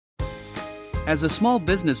As a small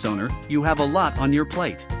business owner, you have a lot on your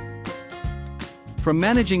plate. From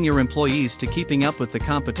managing your employees to keeping up with the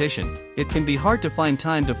competition, it can be hard to find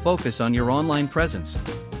time to focus on your online presence.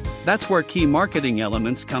 That's where Key Marketing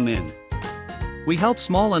Elements come in. We help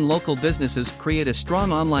small and local businesses create a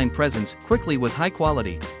strong online presence quickly with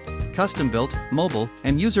high-quality, custom-built, mobile,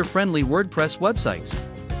 and user-friendly WordPress websites.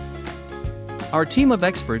 Our team of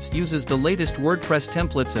experts uses the latest WordPress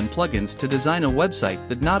templates and plugins to design a website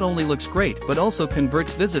that not only looks great but also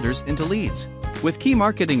converts visitors into leads. With Key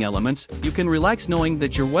Marketing Elements, you can relax knowing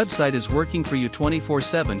that your website is working for you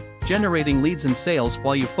 24/7, generating leads and sales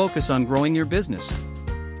while you focus on growing your business.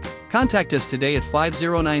 Contact us today at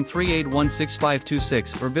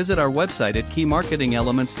 509-381-6526 or visit our website at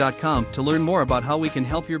keymarketingelements.com to learn more about how we can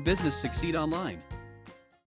help your business succeed online.